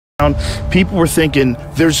People were thinking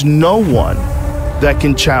there's no one that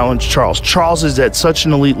can challenge Charles. Charles is at such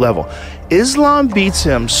an elite level. Islam beats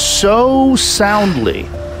him so soundly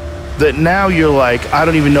that now you're like, I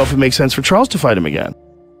don't even know if it makes sense for Charles to fight him again.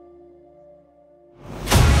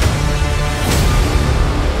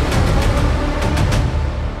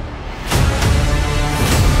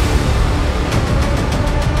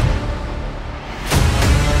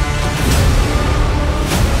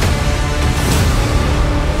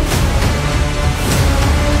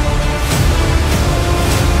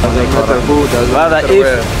 Brother,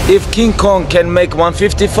 if King Kong can make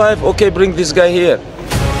 155, okay, bring this guy here.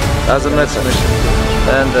 Doesn't matter.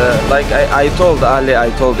 And like I told Ali, I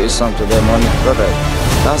told Islam to them, brother,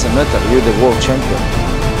 doesn't matter. You're the world champion.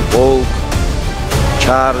 Volk,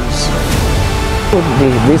 Charles.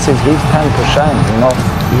 This is his time to shine. You know,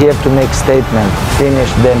 he have to make statement.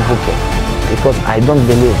 Finish Dan Hooker, because I don't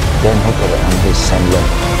believe Dan Hooker on this same level.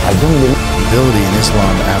 I don't believe. Ability in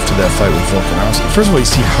Islam after that fight with Volkanovski. First of all, you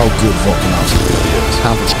see how good Volkanovski really is.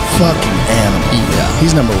 How fucking animal. Yeah.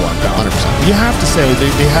 He's number one. 100%. You have to say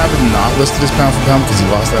they have him not listed as pound for pound because he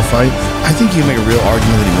lost that fight. I think you can make a real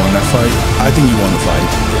argument that he won that fight. I think he won the fight.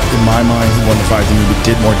 In my mind, he won the fight. I think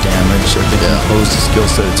he did more damage. I think he imposed his skill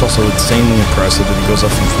set. It's also insanely impressive that he goes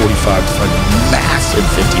up from 45 to like massive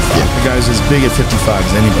 55. Yeah. The guy's as big at 55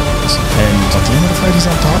 as anybody is. And at the end of the fight, he's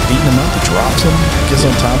on top, beating him up, drops him, gets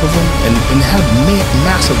on top of him, and had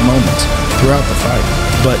massive moments throughout the fight.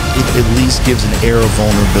 But it at least gives an air of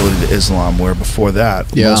vulnerability to Islam, where before that,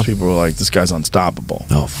 most people were like, this guy's unstoppable.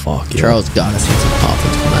 Oh, fuck. Yeah. Charles got to see some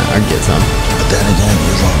confidence from that. I get some. But then again,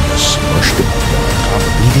 Islam just smushed him.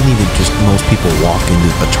 He didn't even just, most people walk into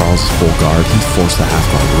Charles' full guard. He forced the half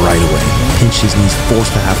guard right away. Pinched his knees,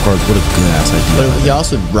 forced the half guard. What a good ass idea. But he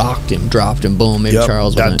also rocked him, dropped him, boom. Maybe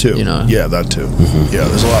Charles that too. You know. Yeah, that too. Yeah,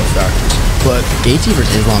 there's a lot of factors. But Gaethje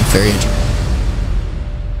versus Islam, very interesting.